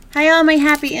Hi all my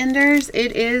happy enders.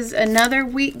 It is another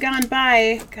week gone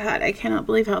by. God, I cannot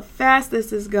believe how fast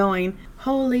this is going.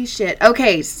 Holy shit.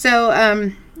 Okay,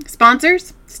 so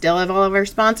sponsors. Still have all of our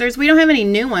sponsors. We don't have any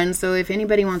new ones, so if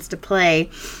anybody wants to play,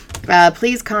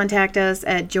 please contact us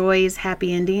at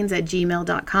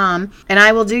joyshappyendings@gmail.com and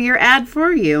I will do your ad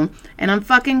for you. And I'm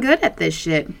fucking good at this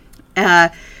shit.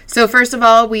 So first of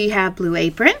all, we have Blue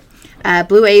Apron.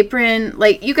 Blue Apron,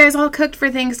 like, you guys all cooked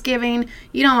for Thanksgiving.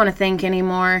 You don't want to think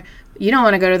anymore. You don't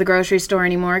want to go to the grocery store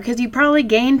anymore because you probably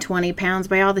gained 20 pounds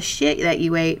by all the shit that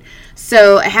you ate.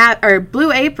 So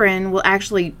Blue Apron will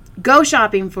actually go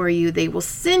shopping for you. They will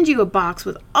send you a box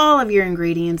with all of your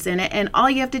ingredients in it, and all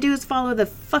you have to do is follow the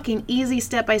fucking easy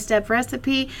step-by-step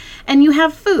recipe, and you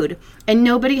have food. And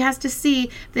nobody has to see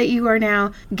that you are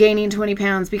now gaining 20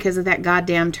 pounds because of that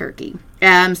goddamn turkey.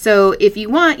 So if you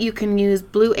want, you can use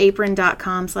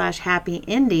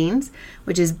blueapron.com/happyendings,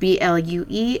 which is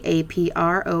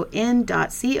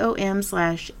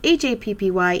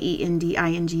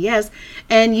BLUEAPRON.com/HAPPYENDINGS,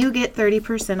 and you get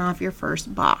 30% off your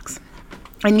first box.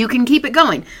 And you can keep it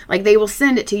going. Like, they will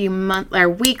send it to you monthly or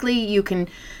weekly. You can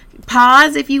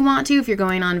pause if you want to, if you're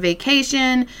going on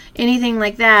vacation, anything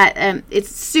like that. It's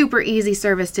super easy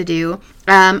service to do.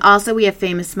 Also, we have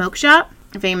Famous Smoke Shop.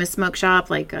 Famous Smoke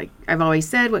Shop, like I've always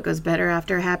said, what goes better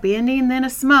after a happy ending than a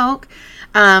smoke?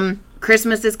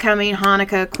 Christmas is coming,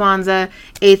 Hanukkah, Kwanzaa,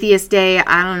 Atheist Day.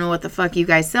 I don't know what the fuck you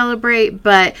guys celebrate,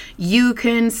 but you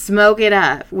can smoke it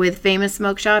up. With Famous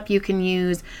Smoke Shop, you can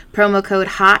use promo code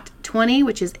HOT20,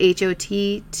 which is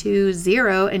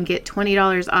HOT20, and get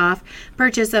 $20 off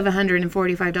purchase of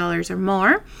 $145 or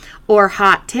more. Or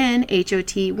HOT10,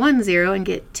 HOT10, and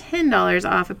get $10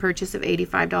 off a purchase of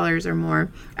 $85 or more.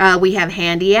 We have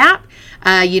Handy App.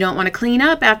 You don't want to clean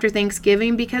up after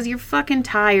Thanksgiving because you're fucking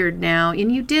tired now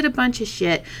and you did a bunch of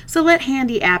shit. So let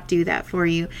Handy App do that for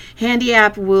you. Handy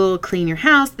App will clean your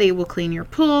house. They will clean your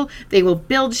pool. They will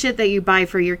build shit that you buy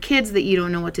for your kids that you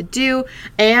don't know what to do.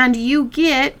 And you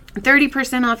get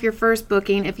 30% off your first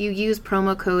booking if you use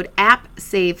promo code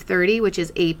APPSAVE30, which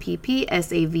is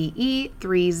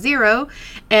APPSAVE30,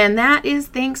 and that is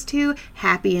thanks to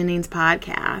Happy Endings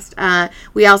Podcast.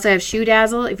 We also have Shoe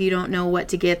Dazzle. If you don't know what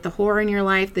to get, the whore in your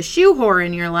life, the shoe whore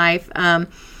in your life,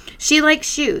 she likes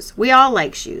shoes. We all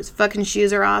like shoes. Fucking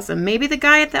shoes are awesome. Maybe the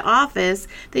guy at the office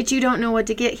that you don't know what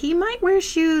to get, he might wear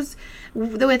shoes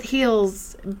with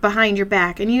heels behind your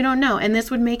back and you don't know, and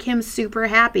this would make him super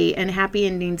happy, and Happy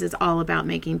Endings is all about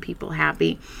making people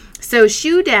happy. So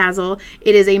Shoe Dazzle,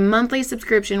 it is a monthly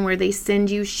subscription where they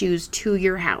send you shoes to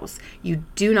your house. You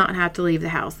do not have to leave the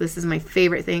house. This is my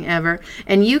favorite thing ever.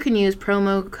 And you can use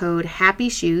promo code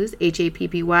HAPPYSHOES,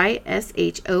 HAPPYSHOES,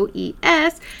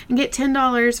 and get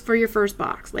 $10 for your first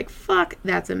box. Like, fuck,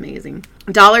 that's amazing.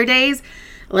 Dollar Days.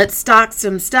 Let's stock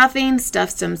some stuffing,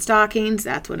 stuff some stockings.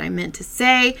 That's what I meant to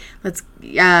say. Let's,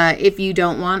 if you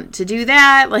don't want to do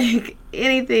that, like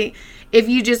anything, if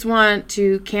you just want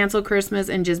to cancel Christmas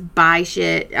and just buy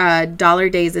shit, Dollar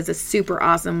Days is a super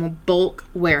awesome bulk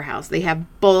warehouse. They have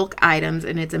bulk items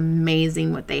and it's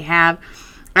amazing what they have.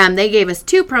 They gave us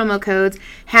 2 promo codes,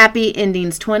 Happy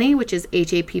Endings 20, which is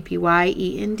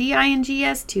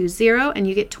HAPPYENDINGS 20, and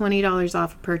you get $20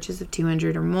 off a purchase of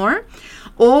 $200 or more.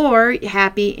 Or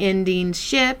Happy Endings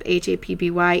Ship,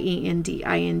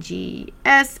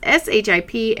 HAPPYENDINGS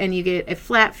SHIP, and you get a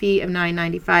flat fee of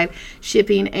 $9.95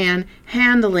 shipping and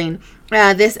handling.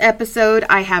 This episode,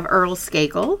 I have Earl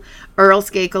Skakel. Earl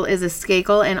Skakel is a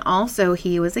Skakel, and also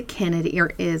he was a Kennedy,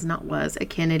 or is, not was, a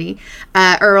Kennedy.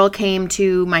 Earl came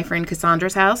to my friend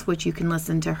Cassandra's house, which you can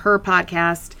listen to her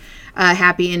podcast,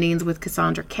 Happy Endings with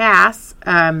Cassandra Cass,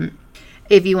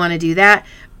 if you want to do that.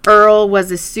 Earl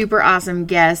was a super awesome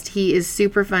guest. He is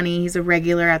super funny. He's a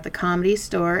regular at the Comedy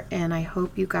Store, and I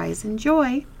hope you guys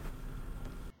enjoy.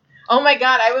 Oh my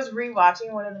God, I was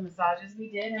rewatching one of the massages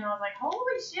we did, and I was like,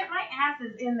 holy shit, my ass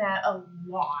is in that a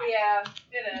lot. Yeah,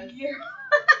 it is.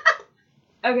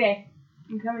 Okay,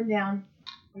 I'm coming down.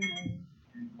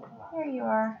 There you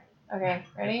are. Okay,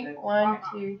 ready? 1,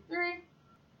 2, 3.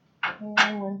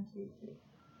 1, 2, 3.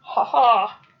 Ha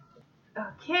ha.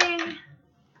 Okay.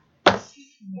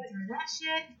 Throw that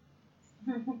shit.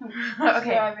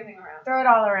 Okay. Throw everything around. Throw it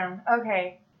all around.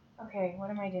 Okay. Okay,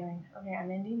 what am I doing? Okay, I'm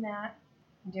ending that.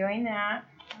 I'm doing that.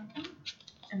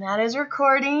 And that is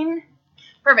recording.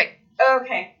 Perfect.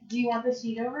 Okay. Do you want the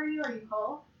sheet over you? Are you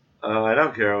full? I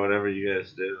don't care, whatever you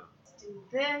guys do. Let's do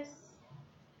this.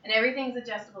 And everything's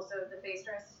adjustable, so if the face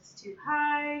rest is too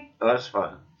high. Oh, that's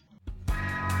fine.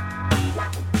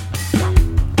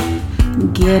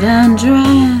 Get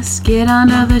undressed, get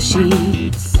under the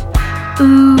sheets.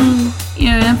 Ooh,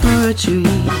 you're in for a treat.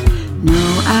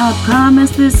 No, I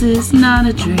promise this is not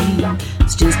a dream.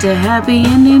 It's just a happy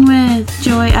ending with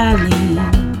Joy Eileen.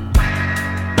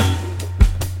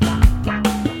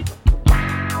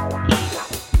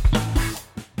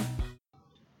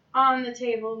 On the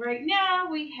table right now,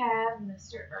 we have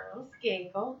Mr. Earl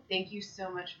Skakel. Thank you so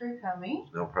much for coming.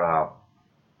 No problem.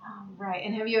 All right,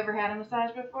 and have you ever had a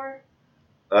massage before?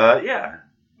 Yeah.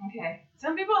 Okay.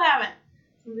 Some people haven't.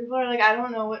 Some people are like, I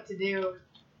don't know what to do.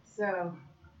 So,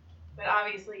 but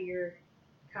obviously you're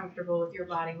comfortable with your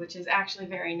body, which is actually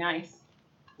very nice.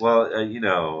 Well,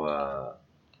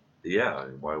 yeah,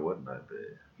 why wouldn't I be?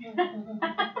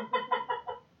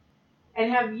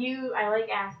 And have you, I like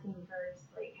asking first,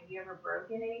 like, have you ever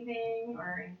broken anything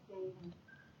or anything?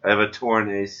 I have a torn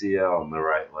ACL in the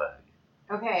right leg,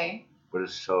 Okay. but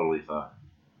it's totally fine.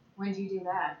 When did you do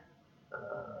that?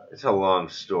 It's a long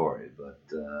story, but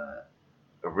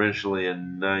originally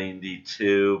in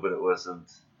 '92, but it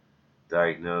wasn't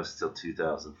diagnosed till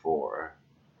 2004.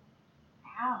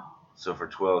 Wow. So for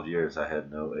 12 years, I had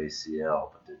no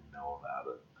ACL, but didn't know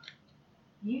about it.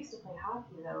 You used to play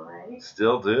hockey though, right?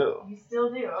 Still do. You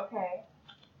still do, okay.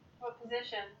 What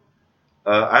position?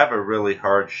 I have a really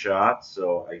hard shot,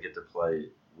 so I get to play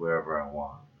wherever I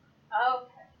want. Oh,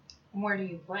 okay. And where do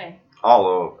you play? All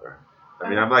over. I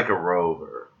mean, I'm like a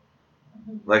rover.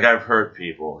 Like, I've hurt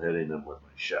people hitting them with my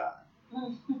shot.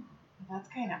 That's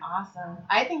kind of awesome.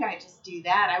 I think I just do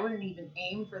that. I wouldn't even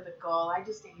aim for the goal. I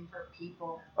just aim for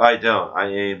people. I don't. I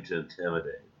aim to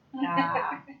intimidate.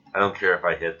 Ah. I don't care if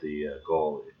I hit the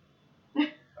goalie.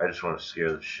 I just want to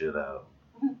scare the shit out of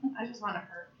them. I just want to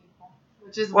hurt people.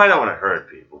 Which is Well, I don't want to hurt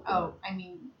people. but- Oh, I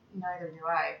mean, neither do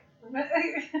I.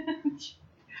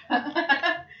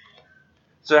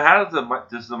 So how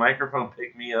does the microphone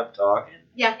pick me up talking?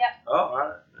 Yeah. Oh, all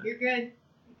right. You're good.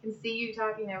 You can see you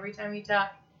talking every time you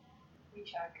talk. We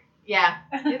check. Yeah,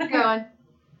 it's going.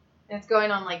 It's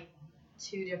going on like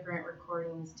 2 different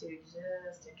recordings too,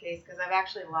 just in case, because I've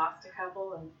actually lost a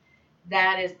couple, and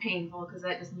that is painful because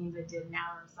that just means I did an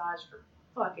hour massage for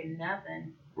fucking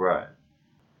nothing. Right.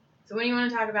 So what do you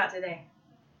want to talk about today?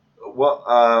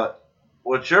 Well,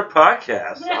 what's your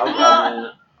podcast?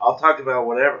 I'll talk about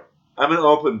whatever. I'm an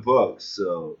open book,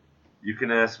 so you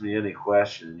can ask me any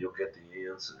question and you'll get the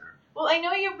answer. Well, I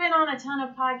know you've been on a ton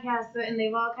of podcasts, and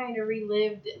they've all kind of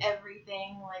relived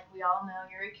everything. Like, we all know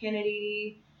you're a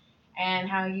Kennedy, and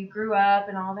how you grew up,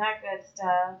 and all that good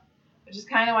stuff. Which is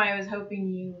kind of why I was hoping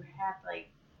you had, like,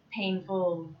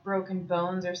 painful broken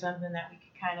bones or something that we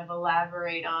could kind of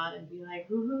elaborate on and be like,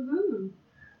 hoo hoo hoo.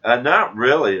 Not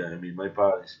really. I mean, my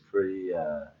body's pretty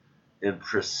in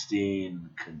pristine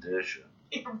condition.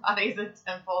 Your body's a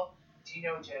temple. Do you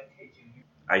know JFK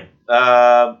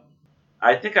Jr.?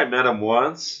 I think I met him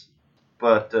once,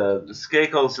 but the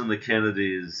Skakels and the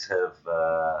Kennedys have,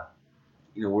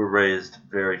 we're raised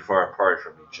very far apart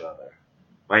from each other.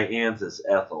 My aunt is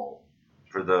Ethel,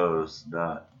 for those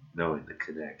not knowing the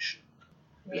connection.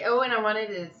 Oh, and I wanted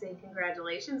to say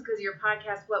congratulations, because your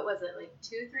podcast, what was it, like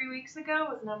 2-3 weeks ago,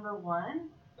 was number 1?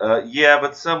 Yeah,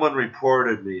 but someone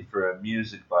reported me for a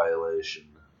music violation.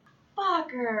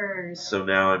 Fuckers! So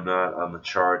now I'm not on the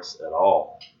charts at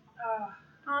all.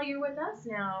 Oh, you're with us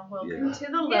now. Welcome Yeah. to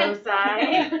the low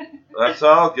side. That's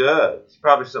all good. It's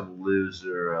probably some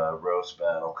loser roast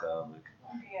battle comic.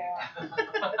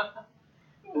 Yeah.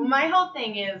 Well, my whole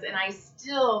thing is, and I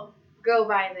still go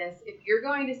by this, if you're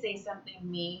going to say something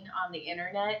mean on the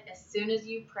internet, as soon as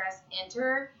you press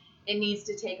enter, it needs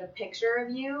to take a picture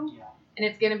of you. Yeah. And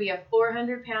it's going to be a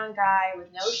 400-pound guy with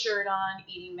no shirt on,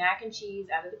 eating mac and cheese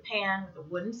out of the pan with a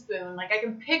wooden spoon. Like, I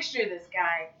can picture this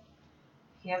guy.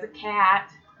 He has a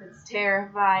cat that's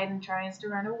terrified and tries to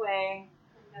run away.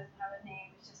 It doesn't have a name.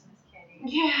 It's just Miss Kitty.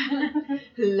 Yeah.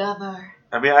 Lover.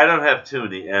 I mean, I don't have too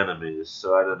many enemies,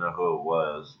 so I don't know who it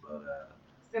was, but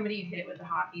Somebody you hit it with a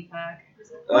hockey puck.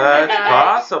 it's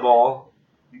possible.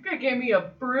 That guy gave me a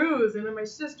bruise, and then my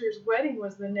sister's wedding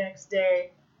was the next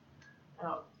day. I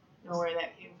don't know where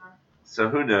that came from. So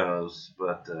who knows?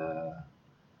 But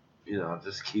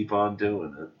just keep on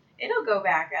doing it. It'll go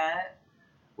back up.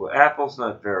 Well, Apple's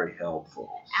not very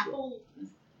helpful. so- Apple is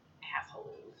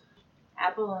assholes.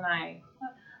 Apple and I.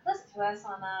 Listen to us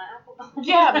on Apple.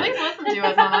 Yeah, please listen to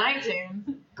us on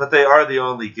iTunes. But they are the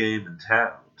only game in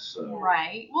town, so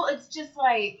Right. Well, it's just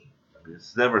like, I mean,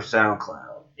 it's never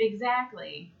SoundCloud.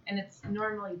 exactly. And it's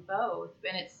normally both.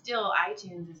 And it's still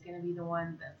iTunes is going to be the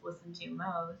one that's listened to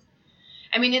most.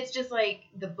 I mean, it's just like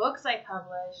the books I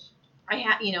publish. I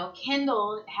have,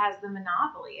 Kindle has the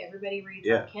monopoly. Everybody reads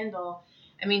Yeah. on Kindle.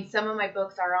 I mean, some of my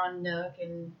books are on Nook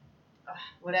and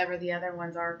whatever the other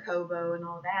ones are, Kobo and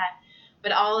all that.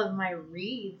 But all of my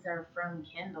reads are from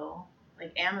Kindle.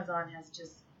 Like Amazon has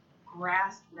just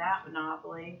grasped that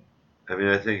monopoly. I mean,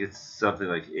 I think it's something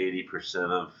like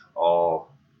 80% of all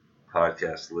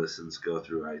podcast listens go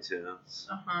through iTunes.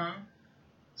 Uh-huh.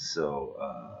 So,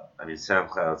 I mean,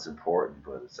 SoundCloud's important,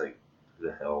 but it's like, who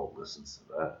the hell listens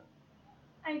to that?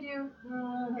 I do.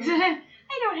 I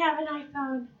don't have an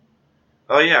iPhone.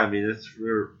 Oh, yeah, I mean, it's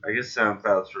for, I guess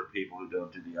SoundCloud's for people who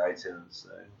don't do the iTunes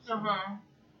thing. So. Uh-huh.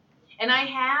 And I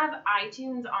have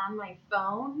iTunes on my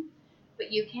phone,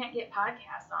 but you can't get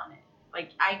podcasts on it.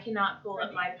 Like, I cannot pull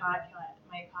up my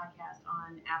podcast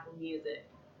on Apple Music.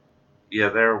 Yeah,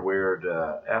 they're weird.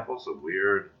 Apple's a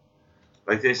weird.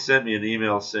 Like, they sent me an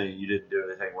email saying you didn't do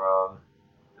anything wrong.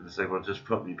 And it's like, well, just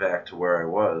put me back to where I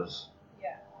was.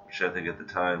 Yeah. Which I think at the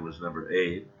time was number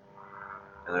 8.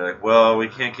 And they're like, well, we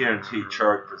can't guarantee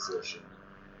chart position.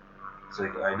 It's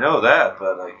like, I know that,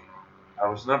 but, like, I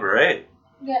was number 8.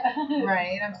 Yeah.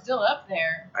 Right, I'm still up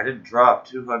there. I didn't drop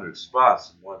 200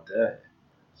 spots in one day.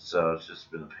 So it's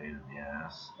just been a pain in the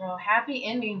ass. Well, Happy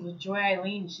Endings with Joy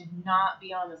Eileen should not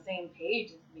be on the same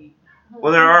page as me.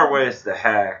 Well, there are ways to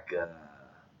hack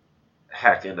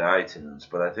into iTunes,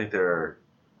 but I think they're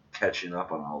catching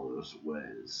up on all those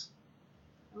ways.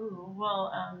 Ooh,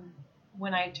 well,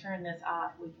 when I turn this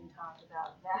off, we can talk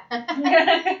about that.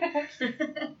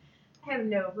 I have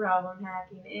no problem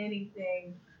hacking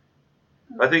anything.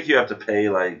 I think you have to pay,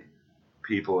 like,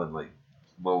 people in, like,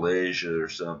 Malaysia or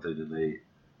something, and they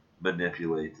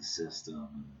manipulate the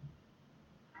system.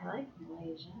 I like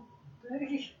Malaysia.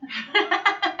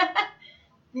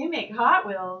 They make Hot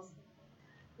Wheels.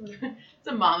 It's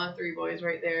a mom of 3 boys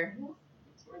right there.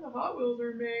 That's where the Hot Wheels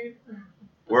are made.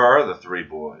 Where are the 3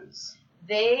 boys?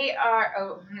 They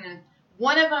are,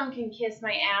 one of them can kiss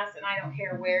my ass, and I don't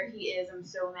care where he is. I'm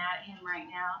so mad at him right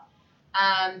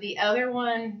now. The other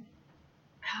one,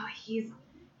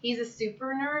 he's a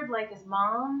super nerd like his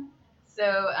mom.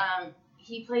 So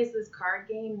he plays this card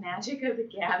game, Magic of the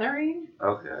Gathering.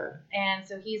 Okay. And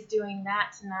so he's doing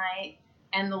that tonight.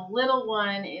 And the little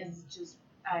one is just,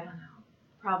 I don't know,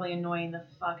 probably annoying the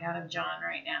fuck out of John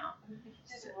right now.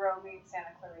 Just roaming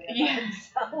Santa Clarita. Yeah.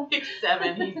 He's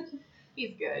 7.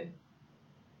 He's good.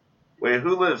 Wait,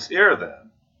 who lives here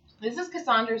then? This is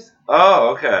Cassandra's.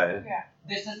 Oh, okay. Yeah.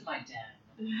 This is my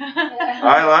den.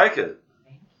 I like it.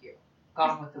 Thank you.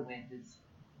 Gone with the Wind is.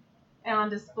 On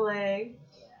display.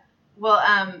 Well,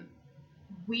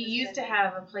 we used to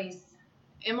have a place.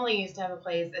 Emily used to have a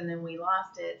place, and then we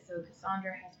lost it. So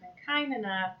Cassandra has been kind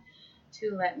enough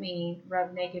to let me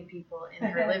rub naked people in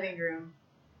her living room.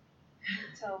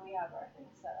 Until we have our thing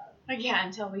set up. Yeah,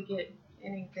 until we get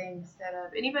anything set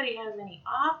up. Anybody has any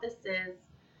offices,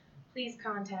 please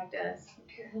contact us.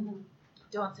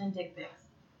 Don't send dick pics.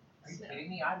 Are you kidding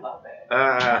me? I love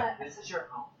it. This is your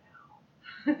home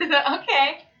now.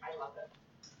 Okay. I love it.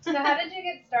 So how did you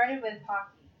get started with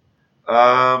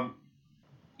hockey?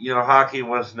 Hockey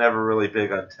was never really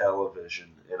big on television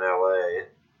in LA. Yeah,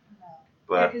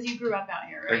 But because you grew up out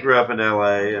here, right? I grew up in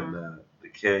LA, and the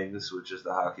Kings, which is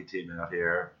the hockey team out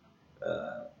here,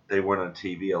 they weren't on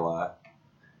TV a lot.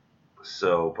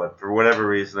 So, but for whatever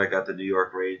reason, I got the New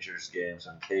York Rangers games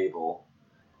on cable,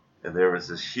 and there was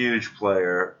this huge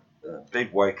player, a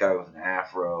big white guy with an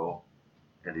afro,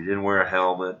 and he didn't wear a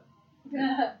helmet,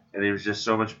 and he was just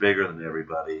so much bigger than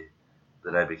everybody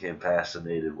that I became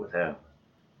fascinated with him.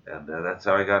 And that's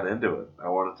how I got into it. I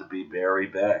wanted to be Barry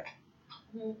Beck.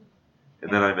 And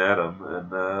then I met him,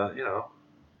 and,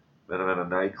 met him at a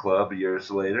nightclub years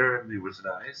later, and he was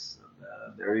nice,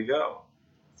 and there you go.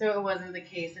 So it wasn't the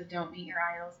case of don't meet your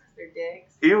idols because they're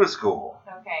dicks? He was cool.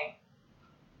 Okay.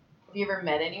 Have you ever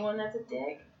met anyone that's a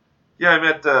dick? Yeah, I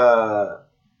met,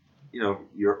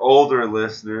 your older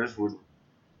listeners would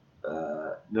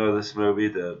know this movie,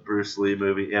 the Bruce Lee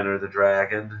movie, Enter the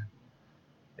Dragon.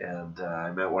 And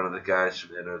I met one of the guys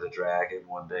from Enter the Dragon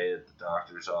one day at the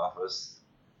doctor's office.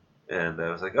 And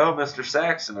I was like, oh, Mr.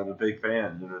 Saxon, I'm a big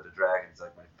fan. Enter the Dragon's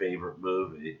like my favorite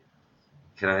movie.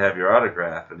 Can I have your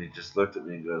autograph? And he just looked at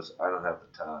me and goes, I don't have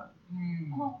the time.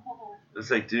 It's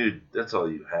like, dude, that's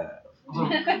all you have. You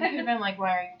could have been like,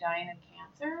 why are you dying of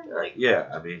cancer? Like, Yeah,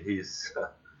 I mean, he's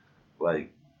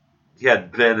he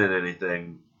hadn't been in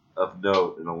anything of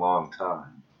note in a long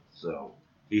time. So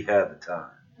he had the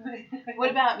time. what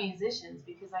about musicians?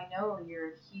 Because I know you're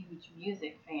a huge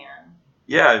music fan.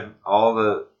 Yeah, all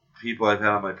the people I've had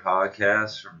on my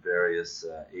podcast from various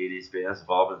 80s bands have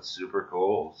all been super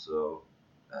cool. So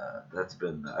I've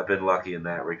been lucky in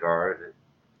that regard.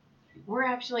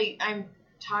 I'm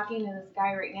talking to this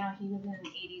guy right now. He was in an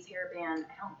 80s hair band.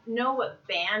 I don't know what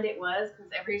band it was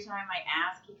because every time I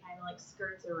ask, he kind of like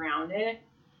skirts around it.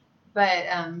 But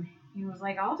he was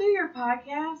like, I'll do your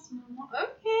podcast. And I'm like,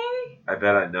 okay. I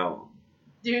bet I know him.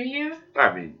 Do you?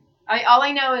 I mean, All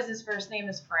I know is his first name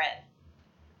is Fred.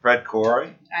 Fred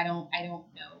Corey? I don't know.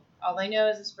 All I know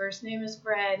is his first name is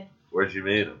Fred. Where'd you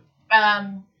meet him?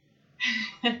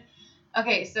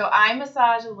 Okay, so I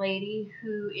massage a lady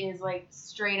who is like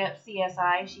straight up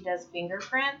CSI. She does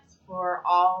fingerprints for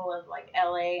all of like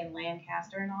LA and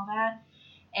Lancaster and all that.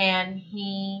 And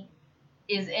he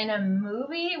is in a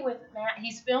movie with Matt.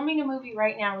 He's filming a movie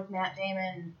right now with Matt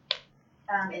Damon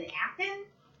in Acton.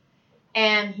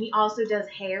 And he also does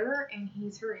hair, and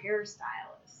he's her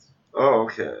hairstylist. Oh,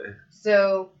 okay.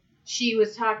 So she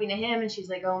was talking to him, and she's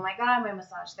like, oh my God, my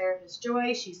massage therapist,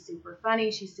 Joy, she's super funny.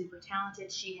 She's super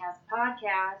talented. She has a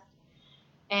podcast.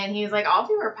 And he was like, I'll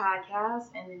do her podcast.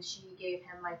 And then she gave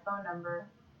him my phone number.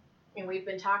 And we've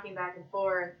been talking back and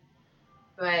forth.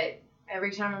 But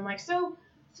every time I'm like, so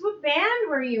what band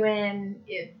were you in?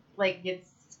 It like gets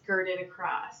skirted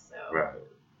across. So Right.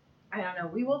 I don't know.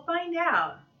 We will find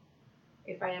out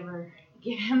if I ever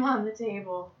get him on the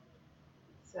table.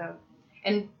 So,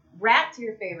 and Rat's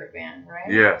your favorite band,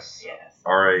 right? Yes. Yes.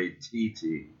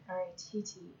 R-A-T-T.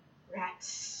 R-A-T-T. Rat.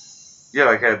 Yeah,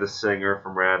 like I had the singer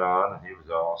from Rat On, and he was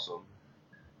awesome.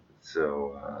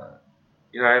 So,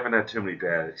 I haven't had too many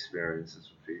bad experiences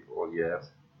with people yet.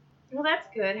 Well, that's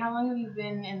good. How long have you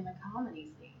been in the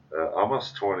comedy scene?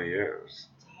 Almost 20 years.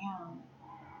 Damn.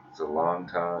 It's a long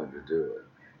time to do it.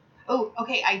 Oh,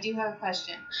 okay. I do have a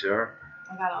question. Sure.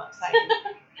 I got all excited.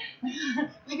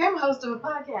 Like I'm host of a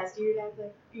podcast.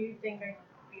 You think I'd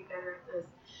be better at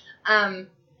this?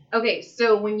 Okay,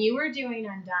 so when you were doing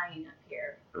Undying up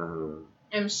here,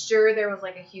 I'm sure there was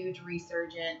like a huge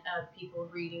resurgence of people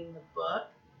reading the book.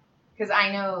 Because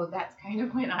I know that's kind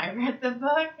of when I read the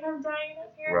book, Undying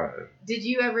up here. Right. Did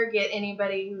you ever get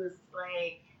anybody who was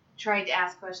like tried to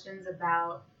ask questions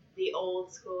about the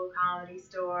old school Comedy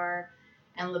Store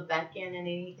and Lebecken and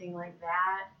anything like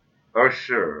that? Oh,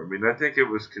 sure. I mean, I think it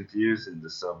was confusing to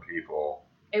some people.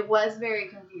 It was very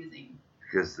confusing.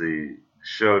 Because the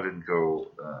show didn't go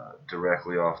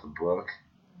directly off the book.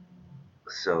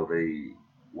 So they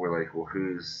were like, well,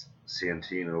 who's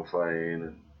Santino playing?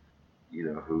 And,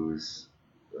 who's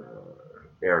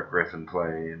Eric Griffin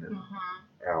playing? And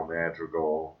Al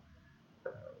Madrigal.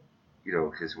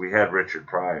 Because we had Richard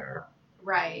Pryor.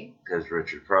 Right. As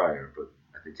Richard Pryor, but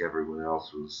I think everyone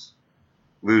else was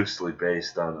loosely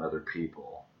based on other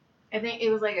people. I think it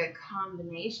was like a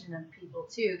combination of people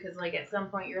too, because like at some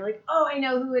point you're like, oh, I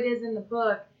know who it is in the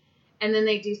book, and then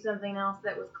they do something else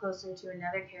that was closer to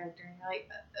another character, and you're like,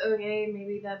 okay,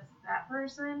 maybe that's that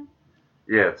person.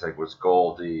 Yeah, it's like, was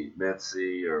Goldie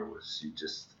Mitzi, or was she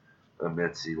just a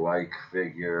Mitzi-like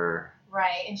figure?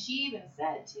 Right, and she even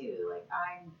said too, like,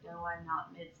 I'm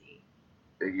not Mitzi.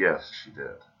 Yes, she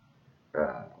did.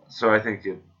 So I think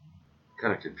it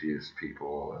kind of confused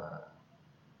people,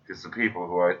 because the people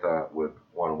who I thought would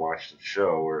want to watch the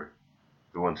show were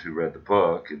the ones who read the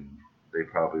book, and they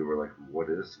probably were like, what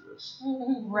is this?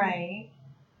 Right.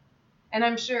 And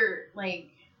I'm sure,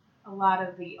 like, a lot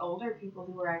of the older people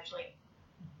who were actually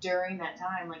during that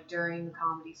time, like during the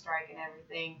comedy strike and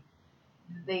everything,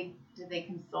 did they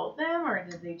consult them, or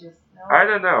did they just know? I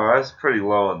don't know. I was pretty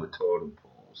low on the totem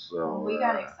pole, so... We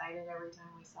got excited every time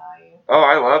we saw you. Oh,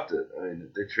 I loved it. I mean,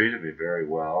 they treated me very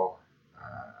well.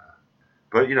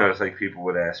 But, it's like people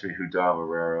would ask me who Dom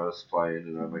Herrera is playing,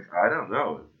 and I'm like, I don't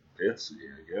know. Fitzy,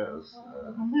 I guess.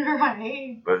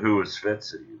 Right. But who was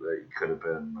Fitzy? Like, could have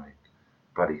been, like,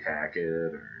 Buddy Hackett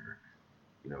or,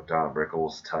 Don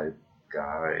Rickles type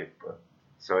guy. But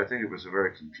so I think it was a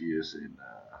very confusing,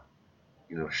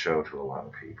 show to a lot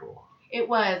of people. It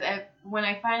was. When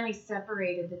I finally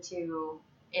separated the two,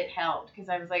 it helped, because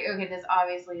I was like, okay, this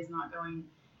obviously is not going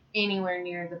anywhere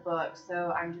near the book,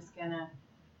 so I'm just going to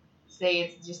say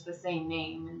it's just the same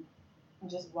name and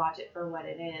just watch it for what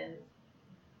it is.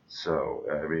 So,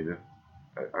 I mean,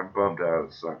 I'm bummed out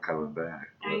it's not coming back.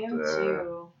 But, I am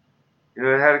too.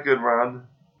 It had a good run.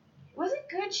 It was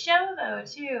a good show, though,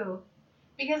 too.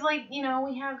 Because, like, we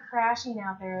have Crashing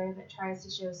out there that tries to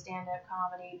show stand-up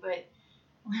comedy, but,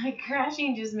 like,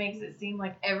 Crashing just makes it seem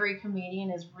like every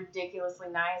comedian is ridiculously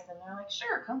nice, and they're like,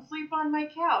 sure, come sleep on my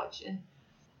couch.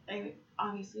 And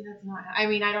obviously that's not how... I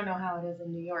mean, I don't know how it is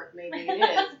in New York. Maybe it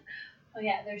is. Oh,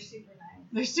 yeah, they're super nice.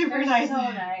 They're super nice. so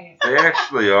nice. They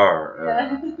actually are.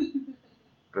 Yeah.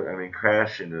 But, I mean,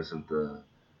 Crashing isn't the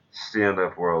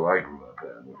stand-up world I grew up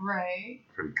in. Right.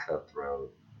 Pretty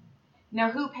cutthroat. Now,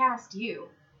 who passed you?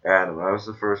 Adam. I was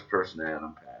the first person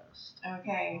Adam passed.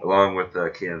 Okay. Along with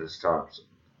Candace Thompson.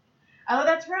 Oh,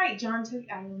 that's right. John took...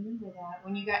 I remember that.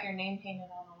 When you got your name painted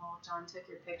on the wall. walked on, took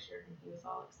your picture, and he was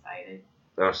all excited.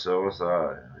 Oh, so was I.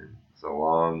 I mean, it's a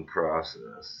long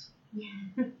process.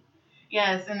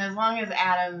 Yes, and as long as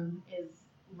Adam is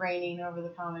reigning over the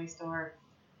Comedy Store,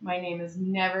 my name is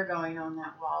never going on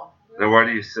that wall. Now, why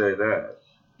do you say that?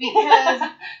 Because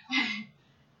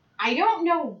I don't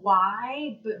know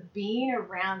why, but being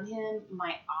around him,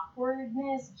 my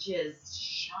awkwardness just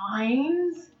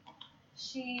shines.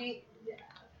 She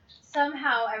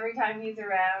somehow every time he's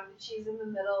around, she's in the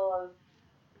middle of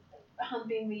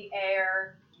humping the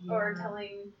air or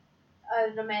telling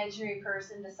an imaginary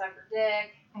person to suck her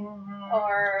dick,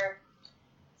 or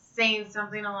saying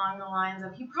something along the lines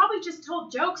of, "He probably just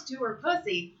told jokes to her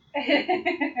pussy."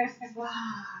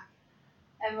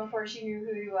 And before she knew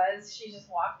who he was, she just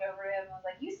walked over to him and was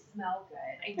like, "You smell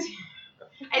good."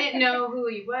 I didn't know who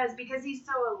he was because he's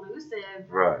so elusive.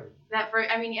 Right. That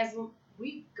as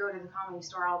we go to the Comedy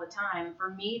Store all the time, for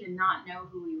me to not know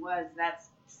who he was, that's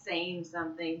saying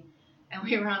something. And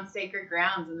we were on Sacred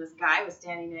Grounds, and this guy was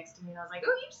standing next to me, and I was like,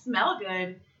 "Oh, you smell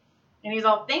good." And he's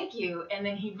all, "Thank you." And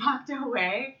then he walked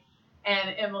away,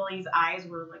 and Emily's eyes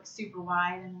were like super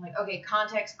wide, and I'm like, "Okay,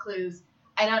 context clues.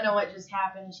 I don't know what just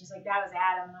happened." And she's like, "That was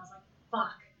Adam." And I was like,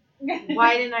 "Fuck.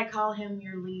 Why didn't I call him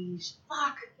your liege?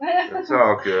 Fuck." It's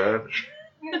all good.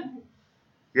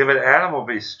 Yeah, but Adam will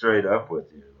be straight up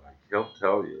with you. Like, he'll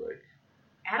tell you, like...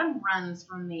 Adam runs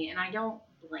from me, and I don't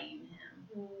blame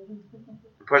him.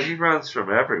 But he runs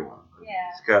from everyone.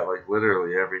 Yeah. He's got, like,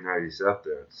 literally every night he's up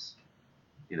there, it's,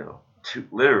 you know,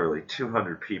 literally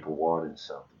 200 people wanting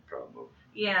something from him.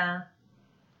 Yeah.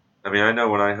 I mean, I know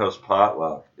when I host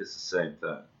Potluck, it's the same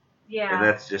thing. Yeah. And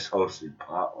that's just hosting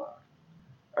Potluck.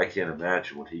 I can't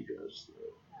imagine what he goes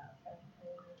through.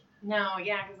 No,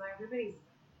 yeah, because everybody's...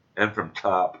 And from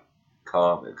top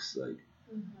comics, like,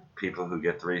 people who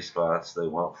get 3 spots, they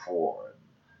want 4.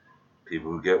 And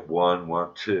people who get 1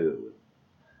 want 2.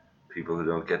 And people who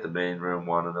don't get the main room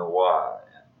want to know why.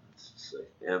 And it's just,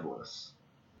 like, endless.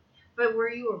 But were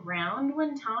you around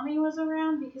when Tommy was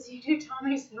around? Because you knew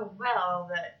Tommy so well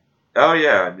that... Oh,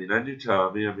 yeah, I mean, I knew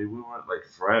Tommy. I mean, we weren't, like,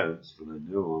 friends, but I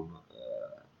knew him.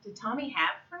 Did Tommy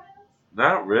have friends?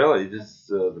 Not really, just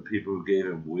the people who gave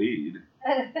him weed.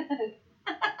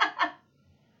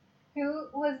 Who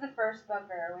was the first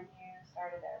booker when you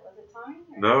started there? Was it Tommy?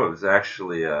 No, it was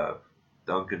actually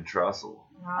Duncan Trussell.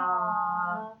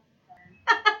 Aww.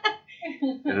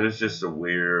 And it was just a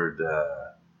weird,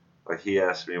 like, he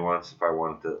asked me once if I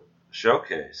wanted to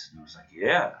showcase. And I was like,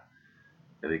 yeah.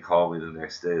 And he called me the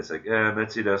next day. It's like, yeah,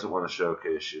 Mitzi doesn't want to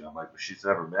showcase you. I'm like, well, she's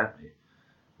never met me.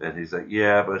 And he's like,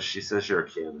 yeah, but she says you're a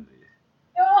candidate.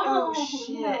 Oh,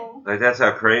 shit. No. Like, that's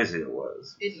how crazy it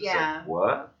was. Yeah. Like,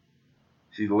 what?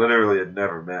 She literally had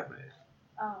never met me.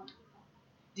 Oh.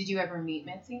 Did you ever meet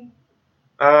Mitzi?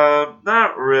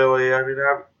 Not really. I mean,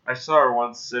 I saw her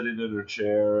once sitting in her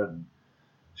chair, and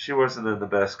she wasn't in the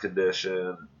best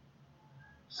condition.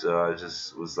 So I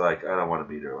just was like, I don't want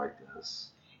to meet her like this.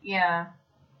 Yeah.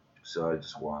 So I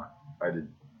just walked. I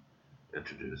didn't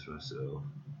introduce myself.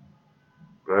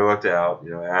 But I looked out.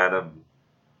 You know, Adam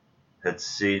had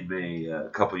seen me a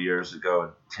couple years ago in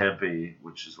Tempe,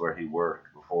 which is where he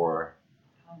worked before.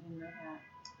 I didn't know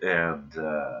that. And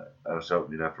I was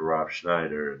opening up for Rob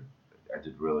Schneider, and I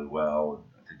did really well. And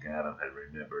I think Adam had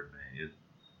remembered me. And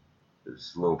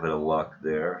there's a little bit of luck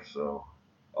there, so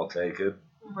I'll take it.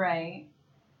 Right.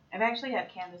 I've actually had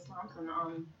Candace Thompson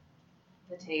on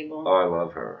the table. Oh, I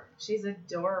love her. She's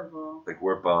adorable. Like,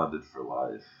 we're bonded for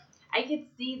life. I could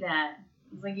see that.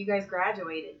 It's like you guys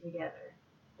graduated together.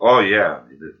 Oh, yeah. I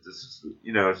mean, this is,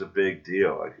 you know, it's a big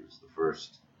deal. Like, it was the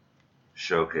first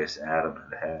showcase Adam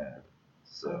had.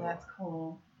 So that's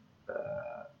cool.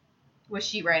 Was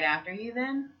she right after you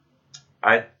then?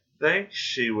 I think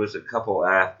she was a couple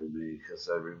after me, because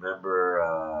I remember,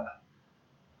 I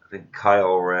think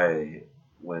Kyle Ray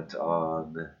went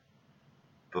on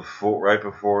right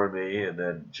before me, and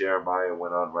then Jeremiah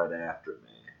went on right after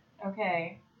me.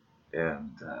 Okay.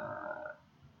 And,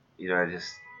 you know, I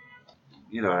just,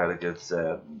 you know, had a good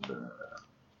set.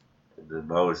 And then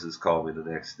Moses called me the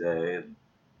next day, and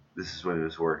this is when he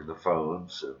was working the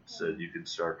phones, and said, you can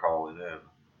start calling in.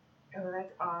 Oh,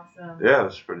 that's awesome. Yeah, it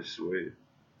was pretty sweet.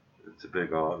 It's a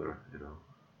big honor, you know.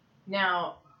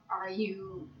 Now,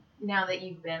 now that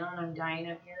you've been on I'm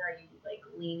Dying Up Here, are you, like,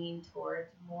 leaning towards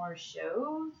more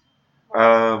shows?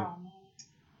 I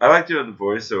like doing the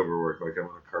voiceover work, like I'm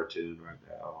on a cartoon right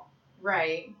now.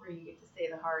 Right, where you get to say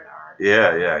the hard R.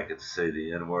 Yeah, I get to say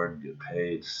the N-word and get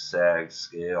paid SAG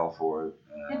scale for it.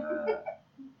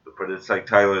 But it's like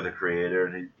Tyler, the creator,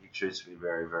 and he treats me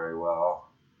very, very well.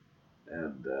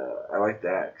 And I like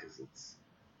that because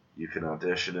you can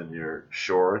audition in your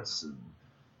shorts, and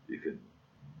you can,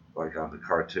 like on the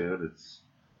cartoon,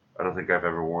 I don't think I've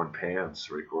ever worn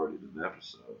pants recording an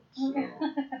episode. So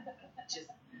Just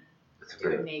it's do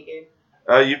it naked.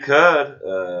 You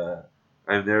could.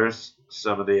 And there's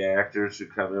some of the actors who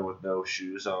come in with no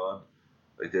shoes on.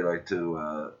 Like they like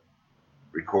to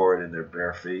record in their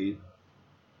bare feet.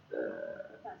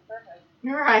 That's perfect.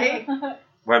 Right.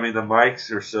 Well, I mean, the mics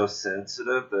are so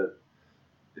sensitive that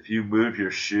if you move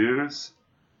your shoes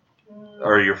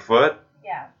or your foot,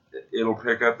 Yeah. it'll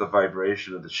pick up the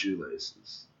vibration of the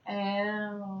shoelaces.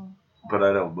 But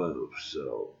I don't move,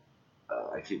 so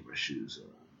I keep my shoes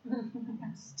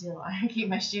on. Still, I keep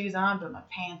my shoes on, but my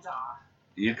pants off.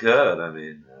 You could, I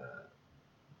mean,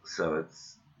 so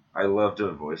I love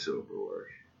doing voiceover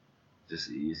work. Just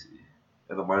easy.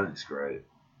 And the money's great.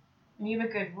 And you have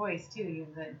a good voice, too. You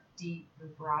have that deep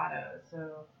vibrato,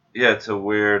 so... Yeah, it's a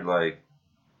weird, like,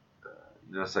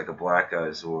 it's like a black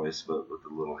guy's voice, but with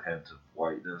a little hint of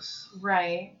whiteness.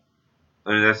 Right.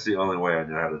 I mean, that's the only way I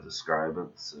know how to describe it,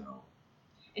 so...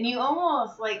 And you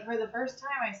almost, like, for the first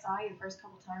time I saw you, the first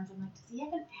couple times, I'm like, does he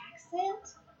have an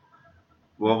accent?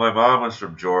 Well, my mom was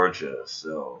from Georgia,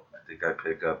 so I think I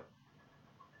pick up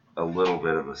a little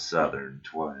bit of a southern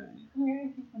twang.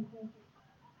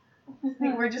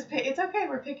 It's okay,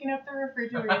 we're picking up the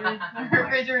refrigerator. The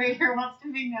refrigerator wants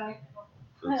to be known.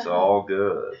 It's all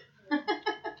good.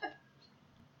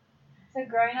 So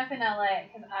growing up in LA,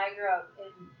 because I grew up in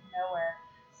nowhere,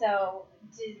 so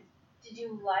did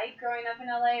you like growing up in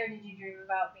LA, or did you dream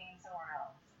about being somewhere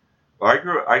else?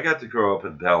 Well, I got to grow up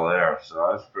in Bel Air, so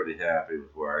I was pretty happy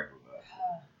with where I grew up.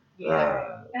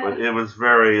 Yeah. But it was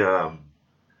very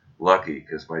lucky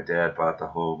because my dad bought the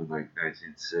home in like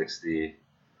 1960,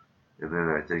 and then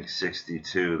I think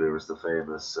 62 there was the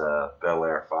famous Bel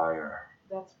Air fire.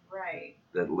 That's right.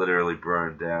 That literally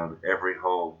burned down every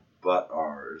home but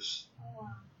ours. Oh,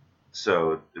 wow.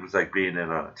 So it was like being in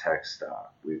on a tech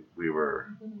stop. We were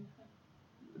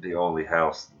the only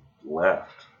house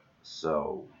left.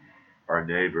 So our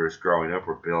neighbors growing up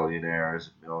were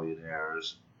billionaires,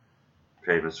 millionaires,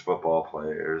 famous football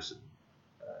players,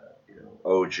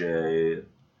 OJ, and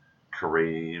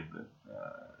Kareem, and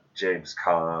James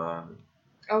Caan.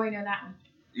 Oh, I know that one.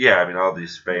 Yeah, I mean all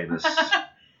these famous,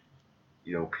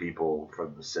 people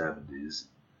from the 70s,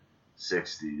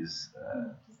 60s.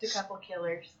 Just a couple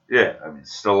killers. Yeah, I mean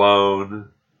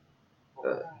Stallone.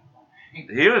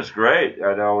 He was great.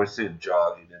 I'd always see him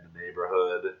jogging in the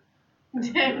neighborhood. Was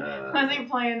he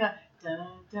playing the dun,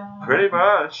 dun? Pretty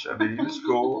much. I mean, he was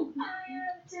cool.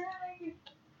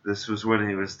 This was when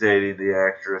he was dating the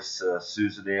actress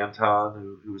Susan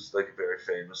Anton, who was like a very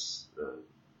famous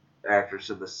actress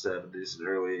in the 70s and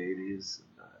early 80s. And,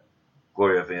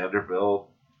 Gloria Vanderbilt,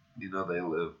 they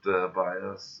lived by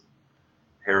us.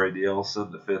 Harry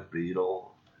Nielsen, the fifth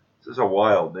Beatle. This is a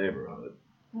wild neighborhood.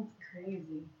 That's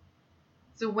crazy.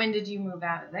 So when did you move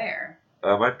out of there?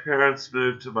 My parents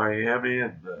moved to Miami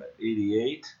in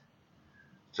 '88,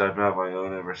 so I've been on my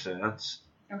own ever since.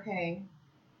 Okay.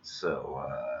 So,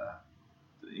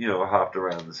 I hopped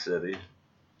around the city.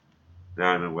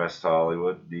 Now I'm in West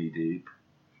Hollywood, knee deep.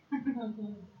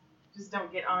 Just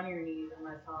don't get on your knees in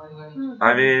West Hollywood.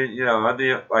 I mean,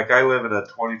 I live in a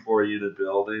 24-unit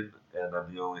building, and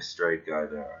I'm the only straight guy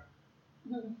there.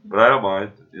 But I don't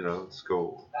mind. It's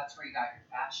cool. That's where you got your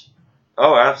fashion.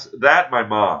 Oh, that my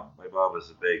mom. My mom was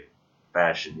a big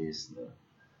fashionista.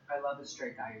 I love the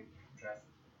straight guy who dresses.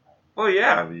 Well,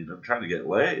 yeah. I mean, I'm trying to get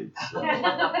laid. So,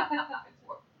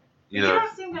 You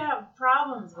don't seem to have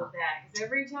problems with that, because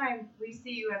every time we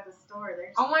see you at the store,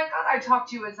 there's... Oh my God, I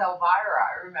talked to you as Elvira.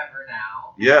 I remember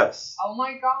now. Yes. Oh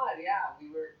my God, yeah, we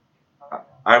were...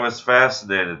 I was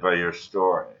fascinated by your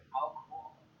story. Oh,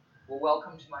 cool. Well,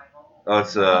 welcome to my home. Oh,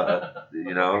 it's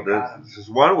this is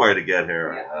one way to get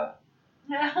here.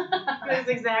 Yeah. That's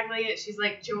exactly it. She's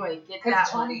like, Joy, get that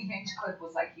Because one. Tony Hinchcliffe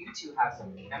was like, you two have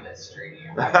some chemistry.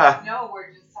 I'm like, no,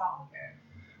 we're just talking.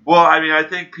 Well, I mean, I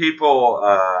think people,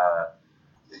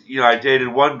 I dated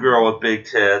one girl with big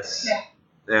tits,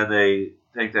 and they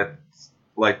think that's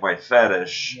like my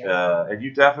fetish, and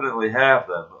you definitely have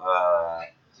them.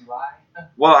 Do I?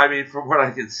 Well, I mean, from what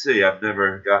I can see, I've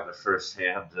never gotten a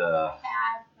first-hand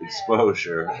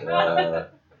exposure. The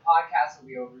podcast will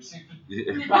be over soon.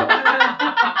 There is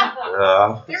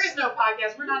no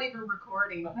podcast. We're not even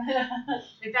recording.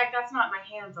 In fact, that's not my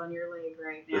hands on your leg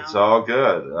right now. It's all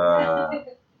good.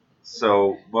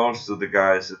 So most of the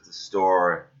guys at the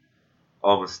store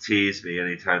almost tease me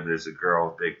anytime there's a girl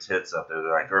with big tits up there.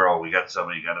 They're like, "Girl, we got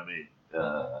somebody you gotta meet."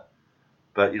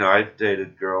 But I've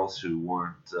dated girls who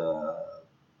weren't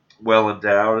well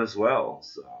endowed as well.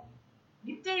 So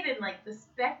You've dated like the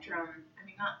spectrum. I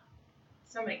mean, not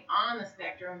somebody on the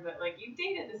spectrum, but like you've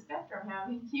dated the spectrum,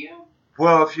 haven't you?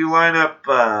 Well, if you line up,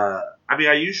 I mean,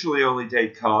 I usually only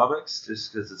date comics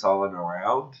just because it's all in and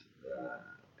around.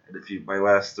 And my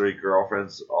last 3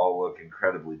 girlfriends all look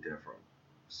incredibly different.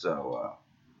 So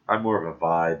I'm more of a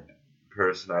vibe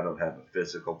person. I don't have a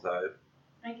physical type.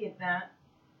 I get that.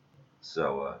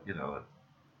 So,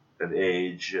 an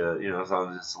age, as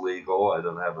long as it's legal, I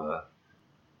don't have a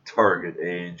target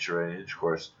age range. Of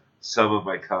course, some of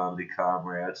my comedy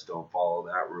comrades don't follow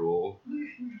that rule.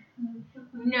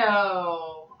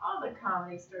 No, all the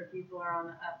Comedy Store people are on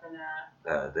the up and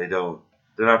up.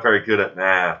 They're not very good at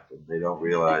math, and they don't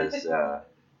realize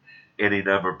any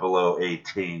number below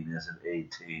 18 isn't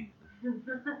 18.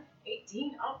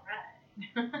 18, all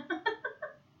right.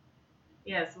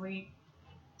 Yes,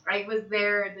 I was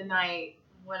there the night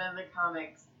one of the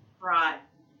comics brought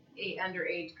a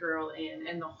underage girl in,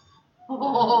 and the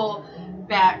whole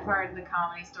back part of the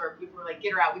Comedy Store, people were like,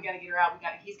 get her out, we gotta get her out,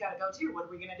 he's gotta go too, what are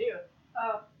we gonna do?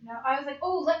 Oh, no, I was like,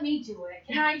 oh, let me do it.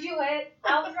 Can I do it?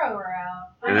 I'll throw her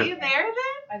out. Were you there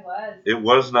then? I was. It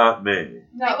was not me.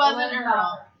 No, it wasn't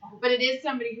Earl. But it is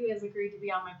somebody who has agreed to be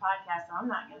on my podcast, so I'm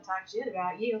not going to talk shit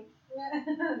about you.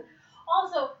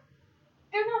 Also,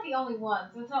 they're not the only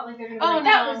ones. It's not like they're going to be Oh, like, no.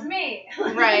 that was me.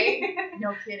 Right?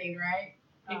 No kidding, right?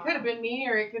 It Oh. could have been me,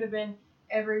 or it could have been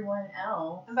everyone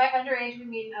else. And by underage, we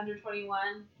mean under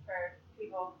 21 for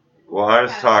people. Well, I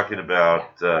was talking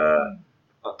about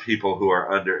people who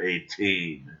are under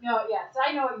 18. No, yes,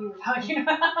 I know what you were talking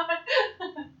about.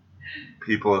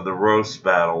 People in the roast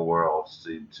battle world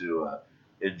seem to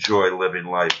enjoy living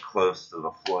life close to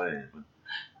the flame.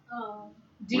 Oh.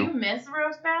 Do you miss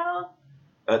Roast Battle?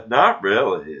 Not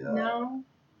really. No.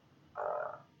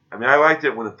 I mean, I liked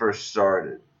it when it first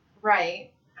started.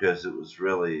 Right. Because it was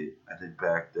really, I think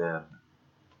back then,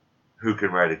 who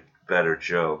can write a better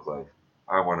joke? Like,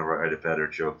 I want to write a better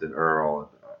joke than Earl, and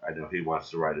I know he wants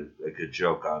to write a good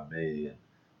joke on me.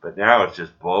 But now it's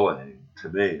just bullying. To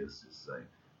me, it's just like,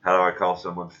 how do I call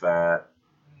someone fat?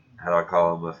 How do I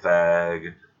call them a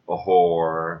fag, a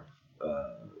whore?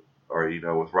 Or,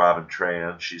 with Robin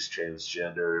Tran, she's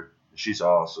transgender. She's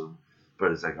awesome.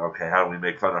 But it's like, okay, how do we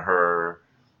make fun of her?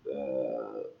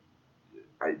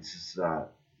 It's just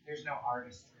not. There's no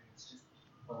artistry. It's just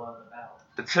below the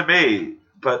belt. To me,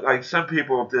 but like some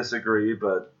people disagree,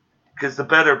 but because the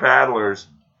better battlers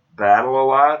battle a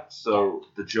lot, so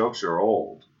the jokes are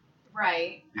old.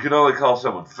 Right. You can only call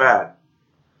someone fat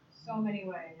So many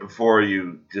ways. before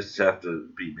you just have to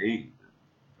be mean.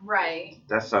 Right.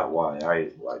 That's not why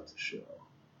I like the show.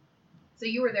 So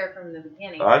you were there from the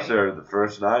beginning, I was right? there the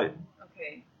first night.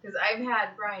 Okay. Because I've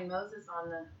had Brian Moses on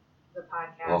the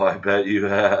podcast. Well, I bet you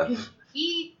have.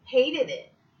 He hated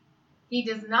it. He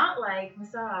does not like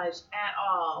massage at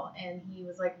all. And he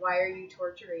was like, why are you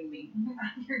torturing me?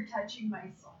 You're touching my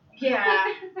soul.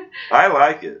 Yeah. I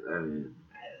like it. I mean,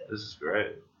 this is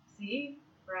great. See?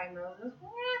 Brian Moses.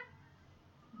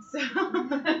 So,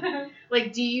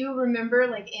 like, do you remember,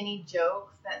 like, any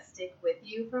jokes that stick with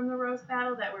you from the roast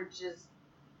battle that were just...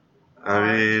 I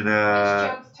mean, Which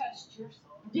jokes touched your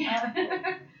soul? Yeah.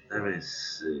 let me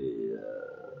see.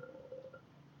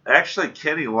 Actually,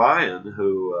 Kenny Lyon,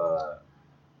 who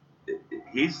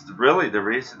he's really the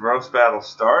reason roast battle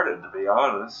started, to be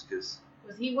honest, because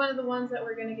Was he one of the ones that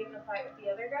were going to get in a fight with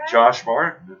the other guy? Josh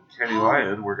Martin and Kenny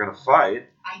Lyon were going to fight,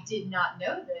 I did not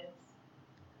know this.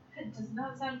 It does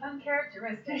not sound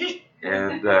uncharacteristic.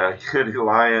 and Kenny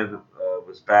Lyon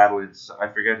was battling. I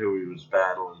forget who he was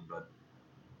battling, but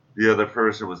the other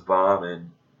person was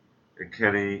bombing, and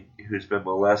Kenny, who's been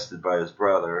molested by his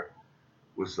brother,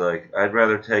 was like, I'd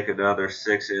rather take another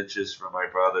 6 inches from my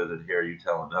brother than hear you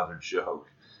tell another joke.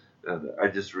 And I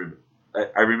just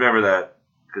I remember that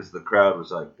because the crowd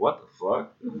was like, what the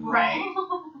fuck? Right.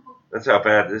 That's how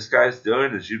bad this guy's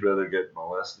doing, is you'd rather get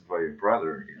molested by your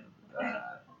brother again.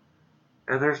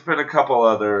 And there's been a couple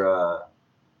other,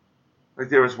 like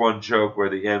there was one joke where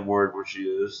the N-word was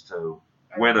used to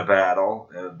win a battle,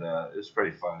 and it was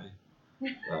pretty funny.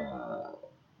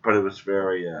 But it was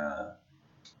very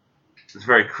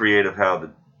creative how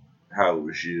it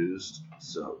was used,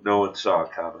 so no one saw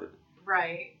it coming.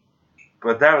 Right.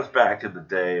 But that was back in the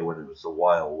day when it was the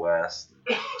Wild West.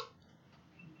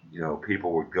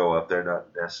 People would go up there not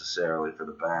necessarily for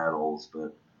the battles,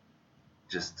 but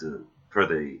just for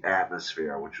the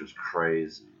atmosphere, which was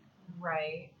crazy.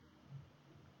 Right.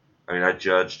 I mean, I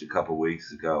judged a couple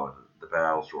weeks ago, and the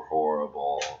battles were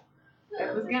horrible.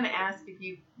 I was going to ask if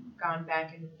you've gone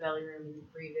back into the belly room and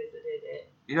revisited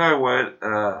it. I went.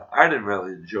 I didn't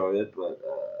really enjoy it, but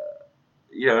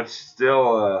it's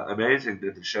still amazing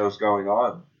that the show's going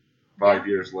on 5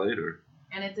 years later.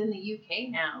 And it's in the UK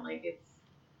now. Like, it's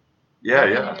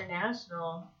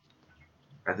international.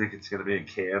 I think it's going to be in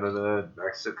Canada and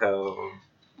Mexico.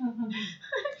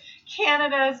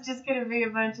 Canada is just going to be a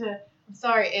bunch of, I'm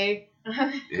sorry, egg.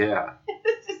 Yeah.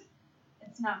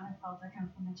 It's not my fault. I come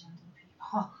from the gentle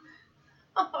people.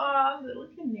 Oh, little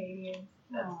Canadians.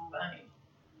 That's funny.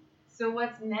 So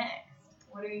what's next?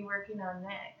 What are you working on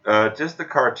next? Just the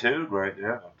cartoon right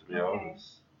now, to be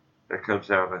honest. That comes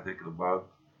out, I think, in a month.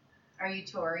 Are you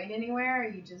touring anywhere, or are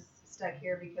you just stuck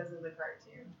here because of the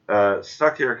cartoon?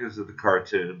 Stuck here because of the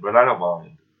cartoon, but I don't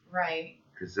mind. Right.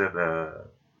 Because then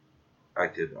I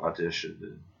could audition.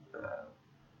 And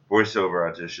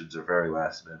voiceover auditions are very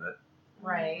last minute.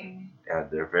 Right. And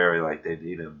they're very, they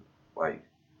need them.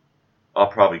 I'll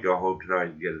probably go home tonight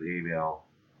and get an email.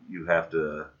 You have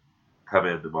to come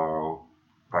in tomorrow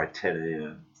by 10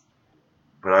 a.m.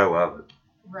 But I love it.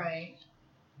 Right.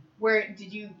 Where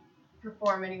did you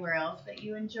perform anywhere else that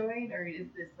you enjoyed, or is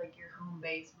this your home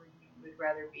base where you would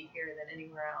rather be here than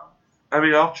anywhere else? I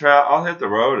mean, I'll hit the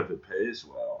road if it pays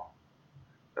well.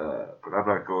 But I'm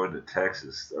not going to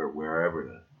Texas or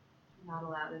wherever. Not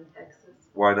allowed in Texas.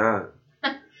 Why not?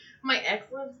 My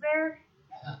ex lives there.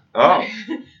 Oh.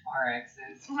 Our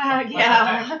exes.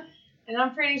 Yeah. And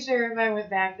I'm pretty sure if I went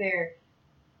back there,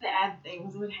 bad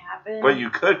things would happen. But you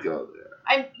could go there.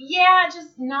 I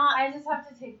just have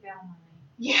to take them with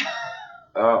me. Yeah.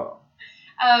 Oh.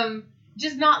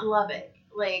 Just not Lubbock.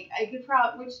 I could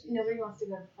probably, which nobody wants to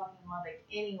go to fucking Lubbock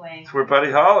anyway. It's where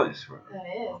Buddy Holly's from. That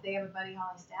is. They have a Buddy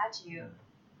Holly statue.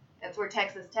 That's where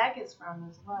Texas Tech is from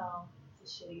as well.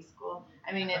 It's a shitty school.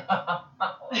 I mean, it.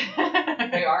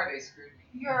 They screwed me.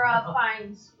 You're a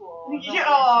fine school.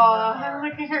 Oh,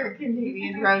 look at her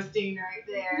Canadian roasting right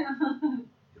there.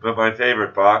 But my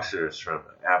favorite boxer is from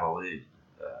Abilene.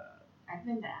 I've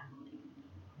been to Abilene.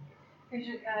 Who's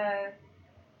your, I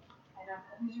don't know.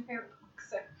 Who's your favorite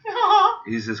boxer?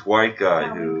 He's this white guy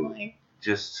who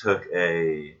just took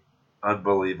a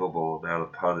unbelievable amount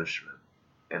of punishment,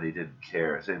 and he didn't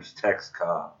care. His name's Tex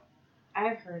Cobb.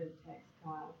 I've heard of Tex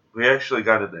Cobb. We actually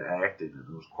got into acting, and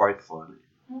it was quite funny.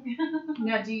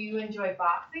 Now, do you enjoy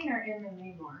boxing or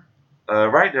MMA more?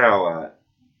 Right now,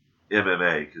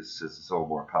 MMA, because it's a little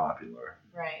more popular.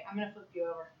 Right. I'm going to flip you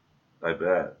over. I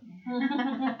bet.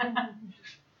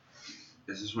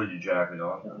 Is this when you jack me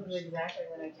off? This is exactly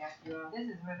when I jack you off. This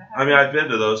is where the I mean, I've been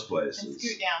to those places. And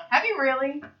scoot down. Have you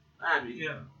really? I mean,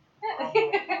 yeah.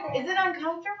 Is it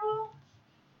uncomfortable?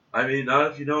 I mean,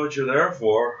 not if you know what you're there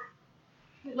for.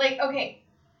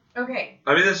 Okay.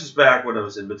 I mean, this was back when I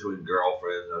was in between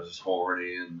girlfriends. I was just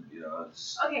horny and,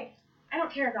 Okay, I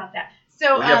don't care about that.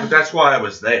 So, well, yeah, but that's why I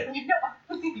was there. You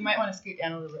might want to scoot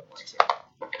down a little bit more, too.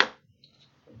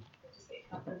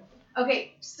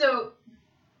 Okay, so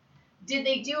did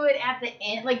they do it at the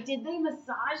end? Did they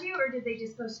massage you, or did they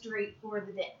just go straight for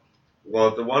the dick? Well,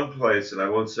 at the one place, and I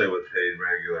won't say what Paid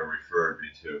Regular referred me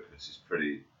to because he's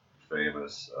pretty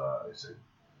famous.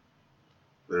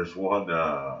 There's one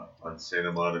on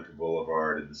Santa Monica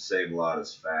Boulevard in the same lot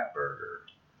as Fat Burger.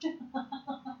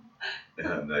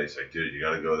 And he's like, dude, you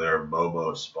got to go there,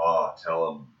 Momo Spa.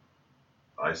 Tell them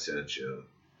I sent you.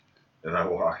 And I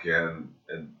walk in,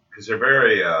 and because they're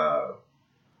very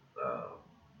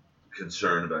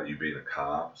concerned about you being a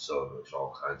cop, so there's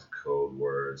all kinds of code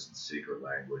words and secret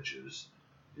languages,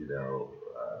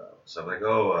 So I'm like,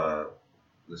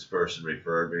 this person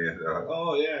referred me, and they're like,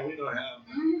 oh yeah, we know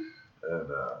him. And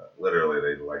literally,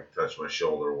 they touched my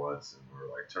shoulder once, and were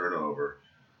like, turn over,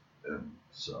 and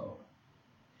so.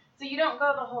 So you don't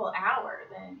go the whole hour,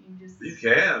 then You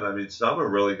can. I mean, some are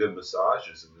really good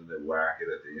massages, and then they whack it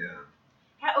at the end.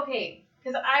 Okay,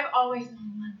 because I've always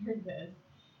wondered this.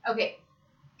 Okay,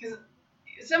 because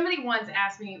somebody once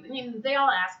asked me. I mean, they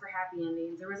all ask for happy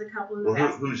endings. There was a couple who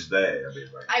asked me. Who's they? I mean,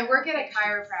 I work at a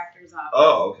chiropractor's office.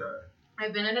 Oh, okay.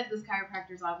 I've been at this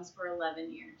chiropractor's office for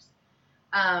 11 years.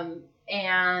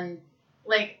 And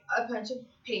a bunch of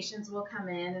patients will come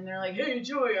in and they're like, hey,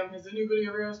 Joy, has anybody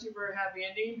ever asked you for a happy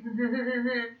ending?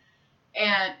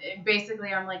 And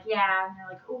basically I'm like, yeah. And they're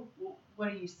like, oh, well,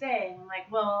 what do you say? And I'm like,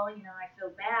 well, I feel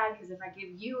bad because if I give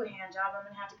you a hand job, I'm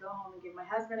going to have to go home and give my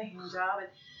husband a hand job. And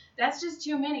that's just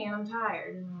too many and I'm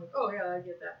tired. And I'm like, oh, yeah, I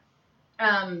get that.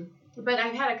 But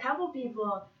I've had a couple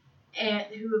people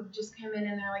who have just come in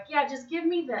and they're like, yeah, just give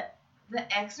me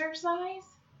the exercise.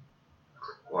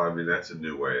 Well, I mean, that's a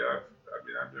new way.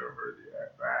 I've never heard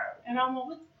that. And I'm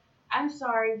like, I'm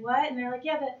sorry, what? And they're like,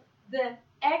 yeah, the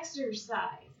exercise.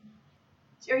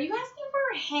 Are you asking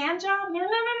for a hand job?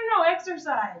 No,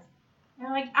 exercise. And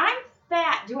I'm like, I'm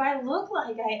fat? Do I look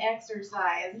like I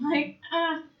exercise? Like,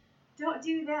 don't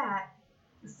do that.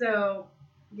 So,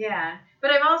 yeah.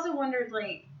 But I've also wondered,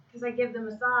 like, because I give the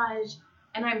massage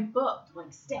and I'm booked,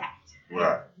 like, stacked.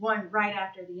 Right. One right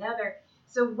after the other.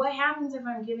 So what happens if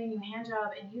I'm giving you a hand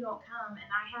job and you don't come and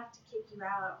I have to kick you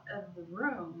out of the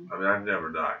room? I mean, I've never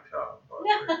not come.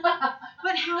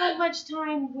 But how much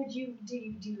time would you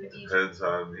do? Depends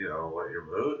on, what your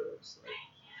mood is. Like,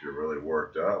 if you're really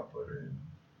worked up, I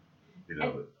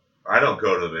mean, I don't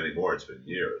go to them anymore. It's been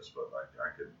years, but like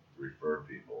I could refer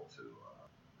people to.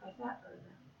 What's that for?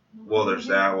 Well, there's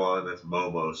that one. That's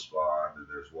Momo Spa, and then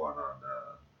there's one on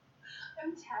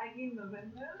I'm tagging them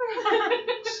in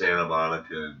this. Santa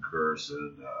Monica and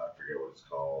Curson. I forget what it's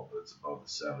called, but it's above the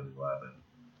 7-Eleven.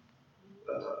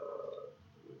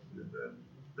 And then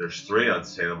there's 3 on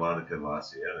Santa Monica and La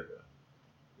Cienega.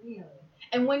 Really?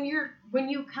 And when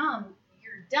you come,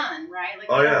 you're done, right? Like,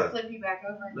 Oh, they yeah. don't flip you back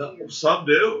over and do your. Some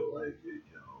do, like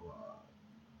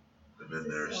and then This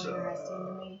is there's so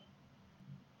interesting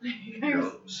to me.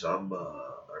 some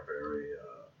are very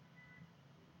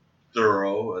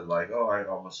thorough and like,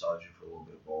 I'll massage you for a little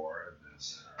bit more, and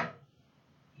it's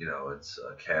it's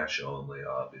cash only,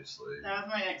 obviously. That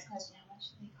was my next question. How much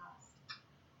do they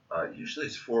cost? Usually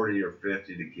it's 40 or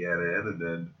 50 to get in, and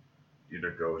then you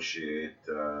negotiate.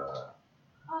 Oh,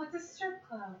 it's a strip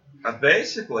club.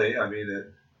 Basically, I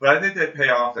mean, but I think they pay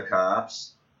off the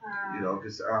cops,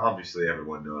 because obviously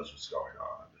everyone knows what's going on.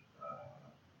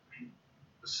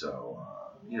 So,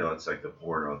 it's like the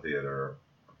porno theater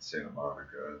in Santa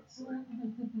Monica.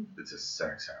 It's a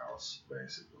sex house,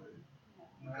 basically.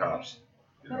 The cops,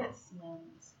 But it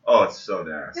smells. Oh, it's so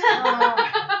nasty.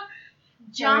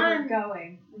 John,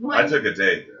 going. I took a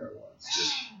date there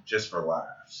once, just for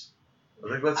laughs. I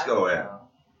was like, let's go in.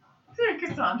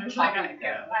 Cassandra's not gonna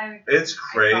go. It's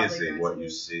crazy what you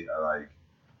see.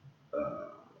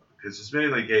 Because it's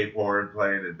mainly gay porn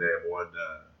playing, and they have one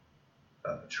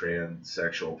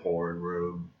transsexual porn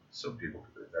room, so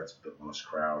that's the most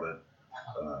crowded.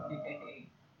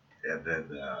 And then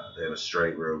they have a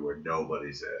straight room where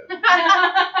nobody's in.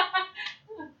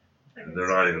 And they're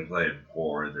not even playing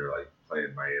porn; they're like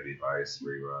playing Miami Vice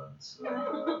reruns.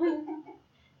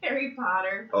 Harry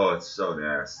Potter. Oh, it's so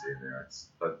nasty in there.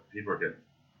 But people are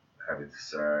having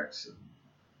sex and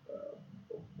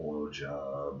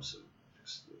blowjobs, and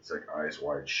it's like eyes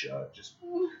wide shut.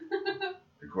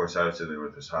 Of course, I was in there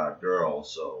with this hot girl,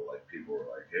 so like people were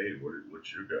like, "Hey,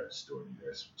 what's your guys doing? You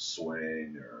guys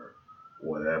swing or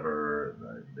whatever?" And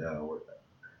I no,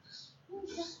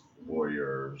 just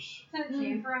voyeurs. So it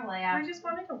came for a layout. I just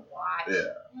wanted to watch.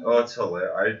 Yeah. Oh, it's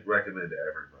hilarious. I recommend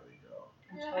everybody go.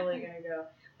 I'm totally gonna go.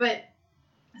 But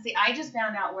see, I just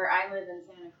found out where I live in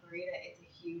Santa Clarita, it's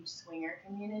a huge swinger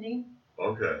community,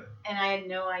 Okay. and I had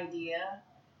no idea.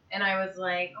 And I was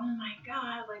like, oh my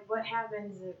God, like what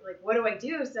happens if, like, what do I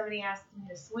do if somebody asks me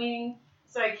to swing?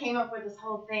 So I came up with this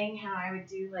whole thing how I would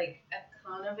do like a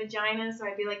cone vagina. So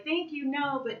I'd be like, thank you,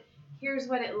 no, but here's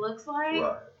what it looks like.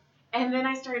 Right. And then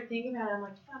I started thinking about it. I'm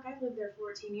like, fuck, I've lived there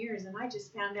 14 years and I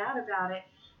just found out about it.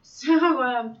 So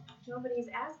nobody's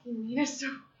asking me to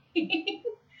swing.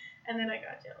 And then I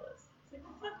got jealous. It's like,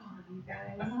 fuck all of you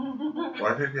guys.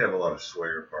 Well, I think they have a lot of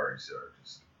swinger parties that are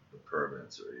just the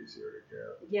permits are easier to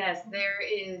get. Yes, there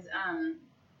is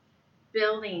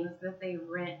buildings that they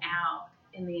rent out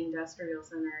in the industrial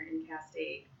center in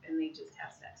Castaic, and they just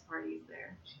have sex parties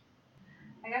there.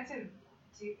 I got to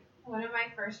do one of my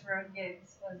first road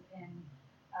gigs was in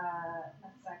a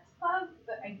sex club,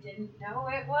 but I didn't know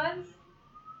it was.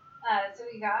 So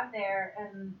we got there,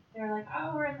 and they were like,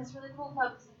 "Oh, we're in this really cool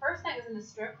club." Because the first night was in a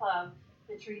strip club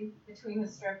between the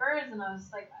strippers, and I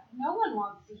was like, "No one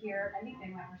wants to hear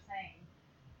anything that we're saying."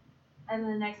 And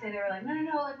then the next day they were like, "No,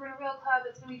 like we're in a real club.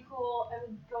 It's gonna be cool." And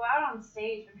we go out on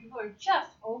stage, and people are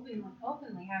just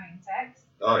openly having sex.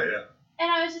 Oh yeah.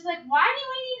 And I was just like, "Why do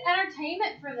we need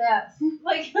entertainment for this?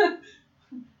 Like,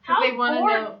 how they wanna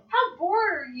bored? know. How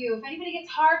bored are you? If anybody gets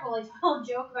hard, will I tell a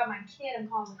joke about my kid and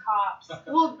call the cops?"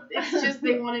 Well, it's just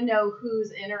they want to know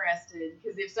who's interested.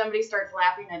 Because if somebody starts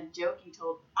laughing at a joke you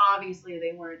told, obviously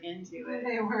they weren't into it.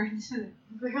 They weren't.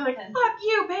 They're like, fuck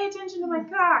you, pay attention to my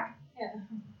cock. Yeah.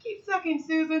 Keep sucking,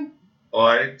 Susan. Oh,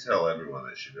 I tell everyone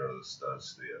they should go to the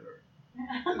Studs Theater.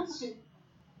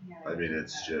 I mean,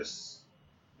 it's just,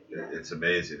 it's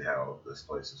amazing how this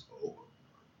place is open.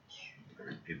 I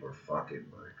mean, people are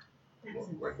fucking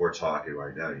like we're talking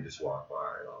right now. You just walk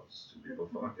by, and all these two people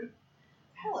fucking.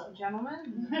 Hello,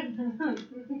 gentlemen.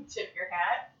 Tip your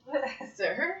hat,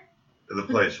 sir. And the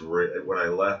place, when I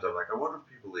left, I'm like, I wonder if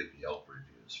people leave Yelp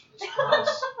reviews just for this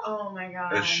price. Oh my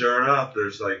god. And sure enough,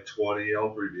 there's like 20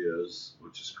 Yelp reviews,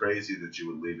 which is crazy that you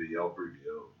would leave a Yelp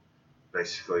review,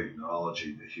 basically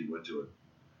acknowledging that you went to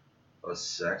a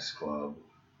sex club,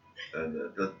 and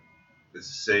it's the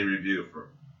same review for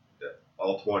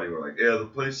all 20. Were like, yeah, the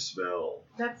place smelled.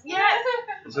 That's yes.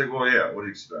 It's like, well, yeah, what do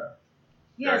you expect?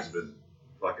 You Yes. guys have been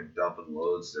fucking dumping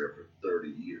loads there for 30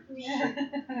 years.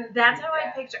 That's how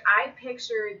I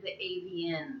pictured the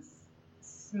AVNs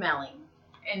smelling.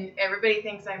 And everybody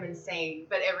thinks I'm insane,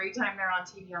 but every time they're on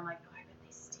TV, I'm like, oh, I bet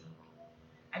they stink.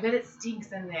 I bet it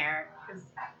stinks in there. Because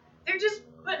they're just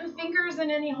putting fingers in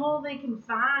any hole they can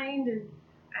find, and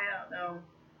I don't know.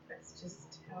 That's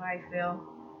just how I feel.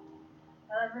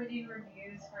 I'll ever do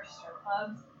reviews for strip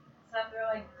clubs. Stuff, they're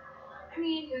like, I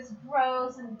mean, it was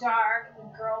gross and dark, and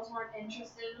the girls weren't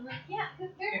interested. I'm like, yeah,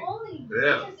 because they're only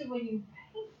interested when you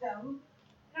paint them.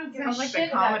 I don't give Sounds a like the shit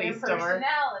about Comedy your Store.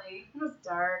 personality. It was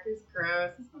dark, it was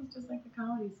gross. This one's just like the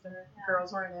Comedy Store. Yeah.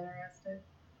 Girls weren't interested.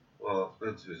 Well, it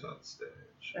depends who's on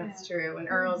stage. That's true. When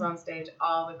Earl's on stage,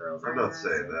 all the girls are I'm not interested.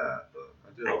 saying that, but I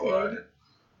did I all did.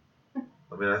 right.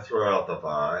 I mean, I throw out the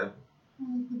vibe.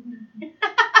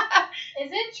 Is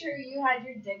it true you had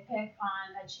your dick pic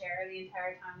on a chair the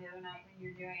entire time the other night when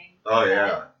you're doing? Oh,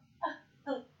 yeah.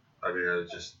 I mean,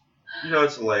 it's just,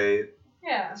 it's late.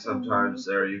 Yeah. Sometimes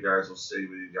there, you guys will see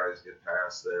when you guys get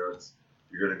past there.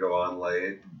 You're going to go on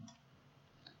late.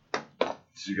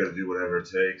 So you got to do whatever it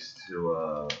takes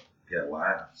to get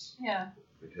laughs. Yeah.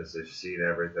 Because they've seen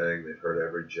everything. They've heard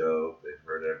every joke. They've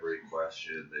heard every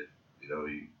question.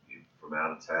 You from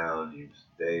out of town, you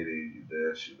dating, you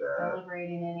this, you that.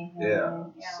 Celebrating anything. Yeah.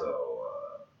 So,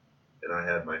 and I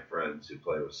had my friends who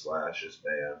play with Slash's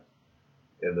band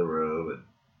in the room, and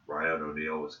Ryan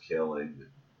O'Neal was killing.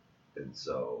 And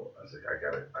so I was like, I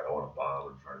don't want to bomb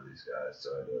in front of these guys.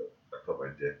 So I put my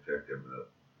dick pic in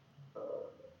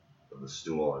the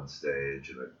stool on stage,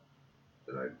 and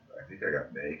I think I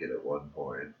got naked at one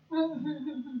point.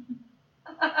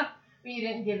 But you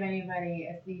didn't give anybody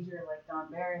a seizure like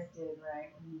Don Barris did, right?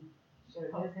 When you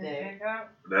showed his dick.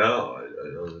 No, I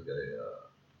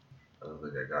don't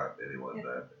think I got anyone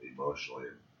that emotionally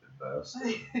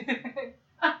invested.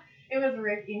 It was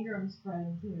Rick Ingram's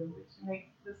friend too, which makes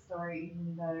the story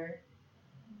even better.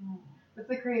 What's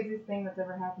the craziest thing that's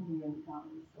ever happened to you in the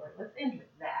Comedy Store? Let's end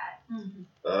with that.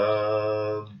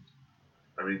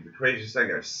 I mean, the craziest thing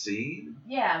I've seen.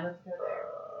 Yeah, let's go there.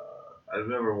 I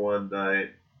remember one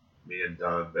night, me and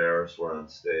Don Barris were on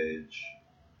stage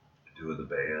doing the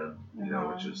band,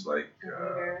 which is like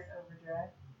Barris Overdrive.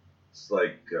 it's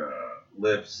like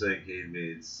lip syncing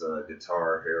meets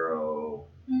Guitar Hero.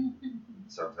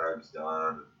 Sometimes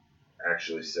Don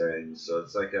actually sings, so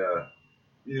it's like a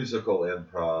musical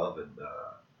improv. And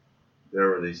there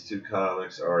were these two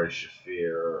comics, Ari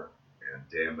Shaffir and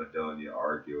Dan Madonia,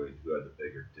 arguing who had the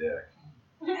bigger dick.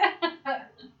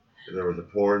 And there was a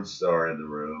porn star in the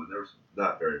room, and there was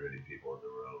not very many people in the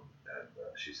room. And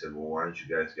she said, well, why don't you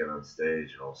guys get on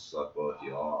stage and I'll suck both of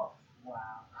you off.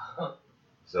 Wow.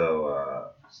 So,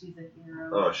 She's a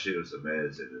hero. oh, she was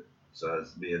amazing. So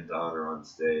as me and Don are on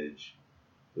stage,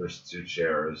 there's two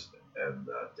chairs, and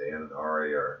Dan and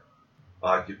Ari are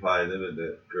occupying them, and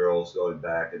the girls going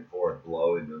back and forth,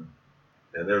 blowing them.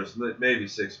 And there was maybe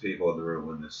 6 people in the room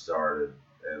when this started,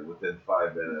 and within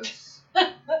 5 minutes,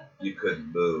 you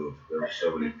couldn't move. There were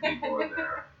so many people in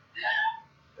there.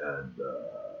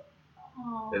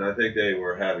 And I think they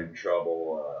were having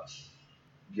trouble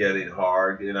getting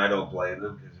hard, and I don't blame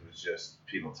them, because it was just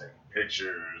people taking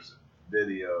pictures and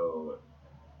video.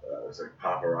 It was like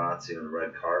paparazzi on the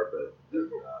red carpet.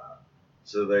 And,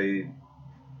 so I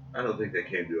don't think they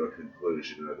came to a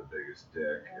conclusion who had the biggest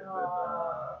dick. And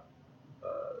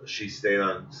then she stayed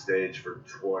on stage for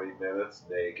 20 minutes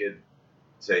naked,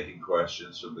 taking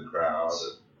questions from the crowd.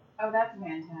 Oh, that's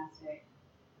fantastic.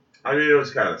 I mean, it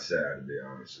was kind of sad, to be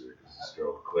honest with you, because this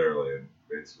girl clearly had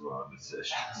made some wrong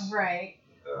decisions. Right.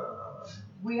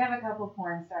 We have a couple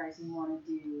porn stars who want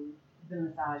to do the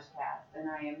massage cast, and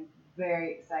I am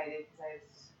very excited because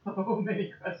I have so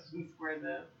many questions for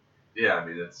them. Yeah, I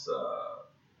mean, it's a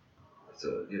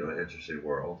an interesting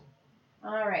world.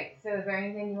 All right. So, is there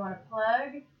anything you want to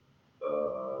plug?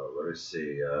 Let me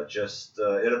see. Just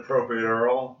Inappropriate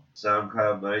Earl,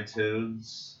 SoundCloud and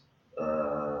iTunes,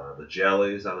 the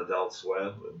Jellies on Adult Swim,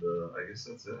 and I guess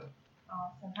that's it.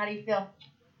 Awesome. How do you feel?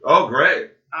 Oh,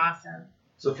 great. Awesome.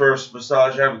 It's the first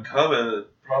massage I haven't come in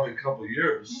probably a couple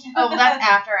years. Oh, well, that's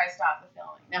after I stop the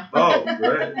filming. No. Oh,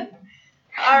 great.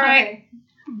 All right.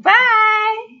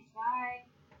 Bye. Bye.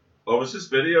 Oh, was this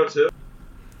video too?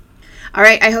 All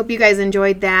right, I hope you guys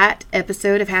enjoyed that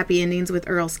episode of Happy Endings with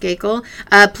Earl Skakel.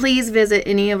 Please visit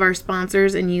any of our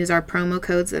sponsors and use our promo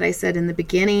codes that I said in the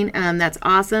beginning. That's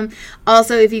awesome.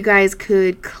 Also, if you guys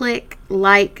could click,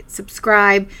 like,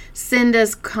 subscribe, send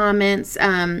us comments,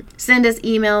 send us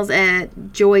emails at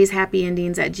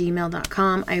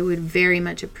joyshappyendings@gmail.com. I would very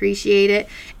much appreciate it,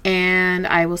 and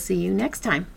I will see you next time.